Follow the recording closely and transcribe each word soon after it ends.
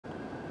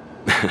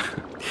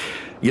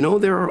You know,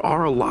 there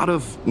are a lot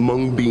of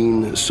mung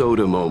bean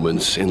soda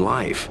moments in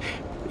life.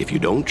 If you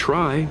don't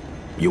try,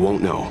 you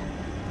won't know.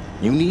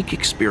 Unique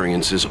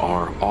experiences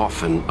are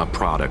often a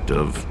product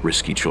of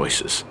risky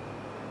choices.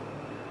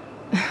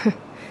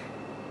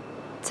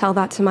 Tell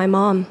that to my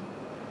mom.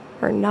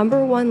 Her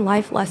 #1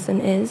 life lesson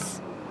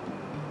is,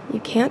 you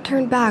can't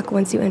turn back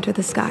once you enter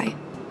the sky.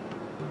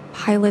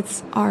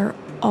 Pilots are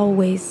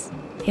always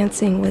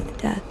dancing with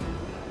death.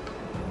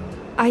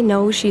 I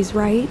know she's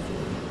right.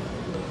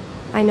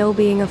 I know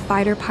being a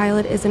fighter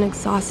pilot is an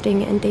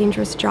exhausting and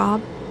dangerous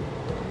job.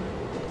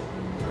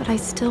 But I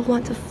still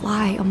want to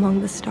fly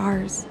among the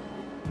stars.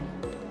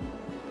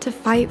 To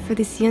fight for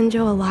the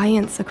Xianzhou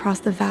Alliance across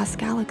the vast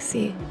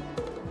galaxy.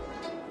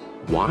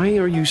 Why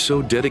are you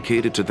so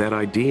dedicated to that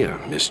idea,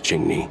 Miss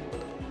Qingni?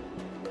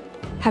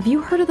 Have you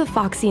heard of the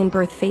Foxian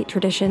birth fate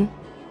tradition?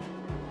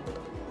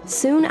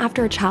 Soon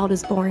after a child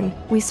is born,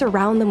 we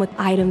surround them with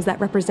items that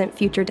represent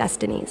future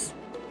destinies.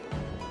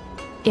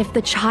 If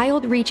the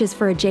child reaches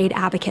for a jade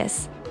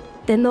abacus,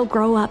 then they'll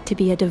grow up to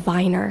be a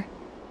diviner.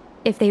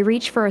 If they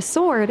reach for a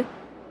sword,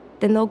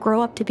 then they'll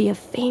grow up to be a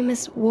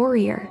famous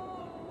warrior.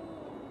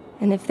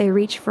 And if they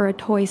reach for a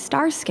toy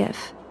star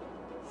skiff,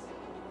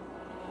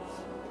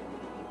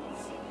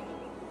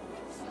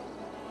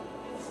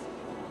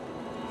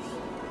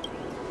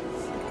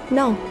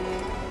 no,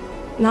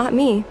 not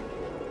me.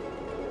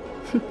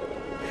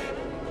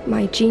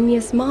 My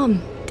genius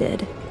mom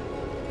did.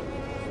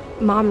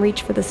 Mom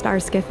reached for the star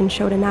skiff and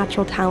showed a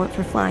natural talent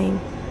for flying.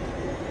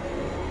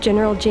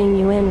 General Jing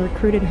Yuan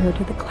recruited her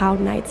to the Cloud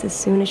Knights as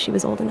soon as she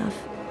was old enough.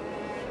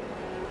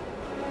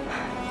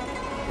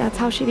 That's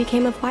how she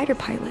became a fighter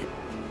pilot.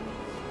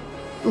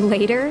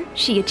 Later,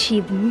 she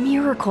achieved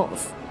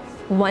miracles.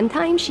 One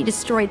time, she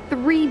destroyed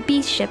 3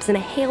 beast ships in a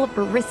hail of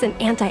Barisan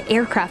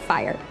anti-aircraft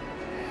fire,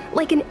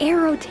 like an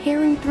arrow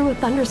tearing through a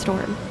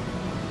thunderstorm.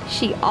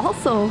 She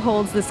also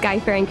holds the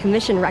Skyfaring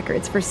Commission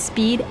records for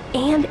speed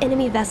and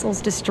enemy vessels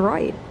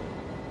destroyed.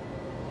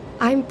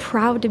 I'm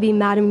proud to be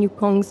Madame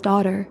Yukong's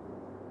daughter.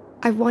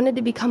 I've wanted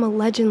to become a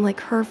legend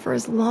like her for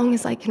as long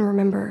as I can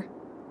remember.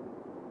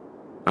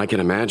 I can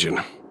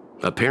imagine.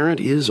 A parent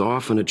is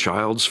often a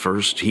child's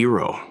first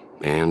hero,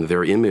 and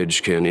their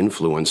image can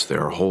influence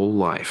their whole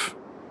life.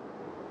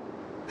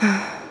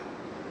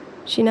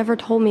 She never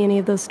told me any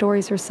of those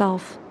stories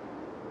herself.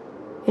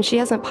 And she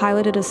hasn't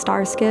piloted a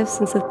star skiff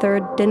since the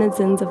 3rd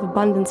Denizens of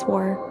Abundance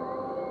War.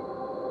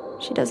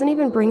 She doesn't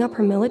even bring up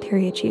her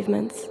military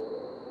achievements.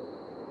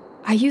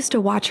 I used to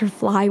watch her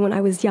fly when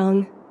I was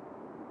young.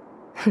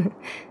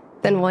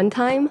 Then one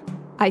time,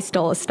 I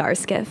stole a star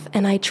skiff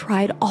and I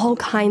tried all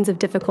kinds of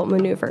difficult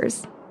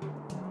maneuvers.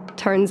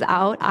 Turns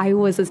out I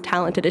was as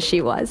talented as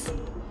she was.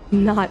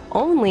 Not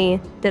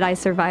only did I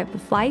survive the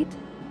flight,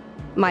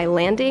 my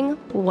landing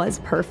was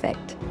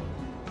perfect.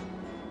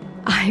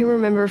 I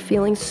remember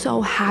feeling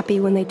so happy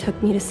when they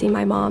took me to see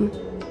my mom.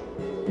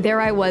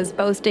 There I was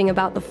boasting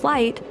about the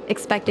flight,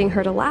 expecting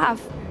her to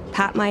laugh,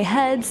 pat my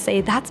head,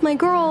 say, "That's my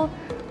girl,"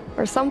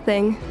 or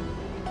something.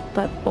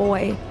 But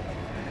boy,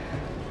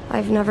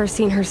 I've never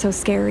seen her so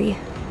scary.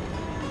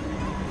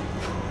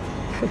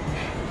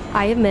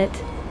 I admit,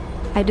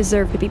 I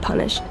deserve to be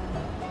punished.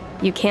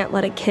 You can't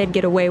let a kid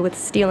get away with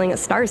stealing a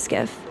star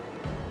skiff.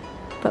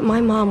 But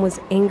my mom was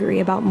angry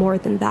about more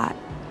than that.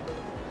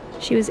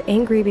 She was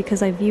angry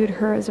because I viewed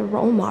her as a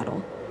role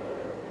model.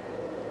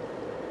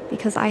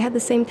 Because I had the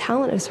same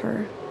talent as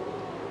her.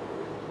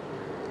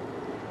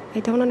 I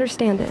don't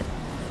understand it.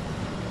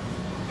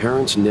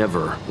 Parents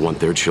never want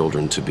their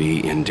children to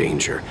be in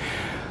danger.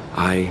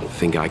 I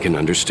think I can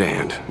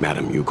understand,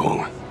 Madame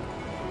Yukong.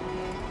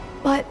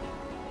 But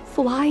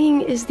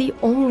flying is the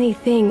only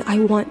thing I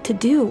want to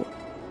do.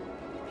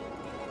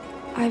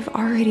 I've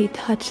already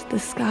touched the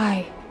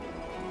sky.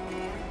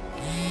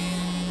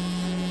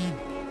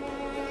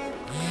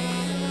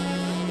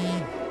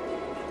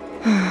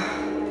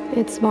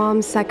 It's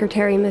Mom's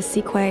secretary, Miss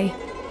Sique.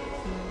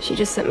 She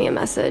just sent me a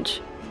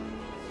message.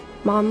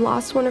 Mom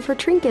lost one of her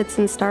trinkets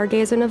in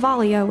Stargazer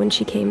Navalia when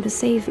she came to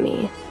save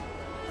me.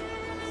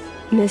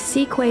 Miss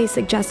Sique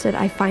suggested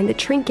I find the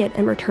trinket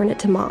and return it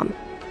to Mom.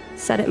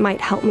 Said it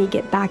might help me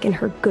get back in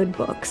her good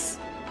books.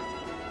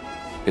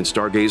 In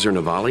Stargazer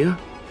Navalia?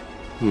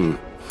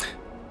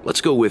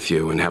 Let's go with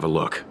you and have a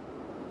look.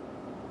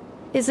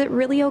 Is it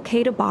really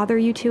okay to bother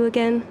you two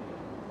again?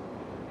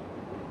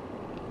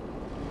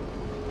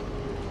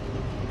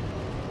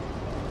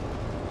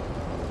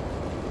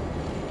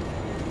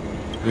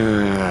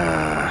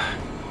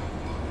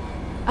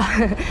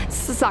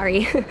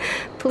 Sorry.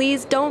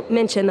 Please don't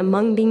mention the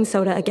mung bean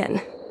soda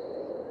again.